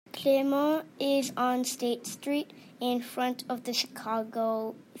Plymouth is on State Street in front of the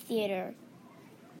Chicago Theatre.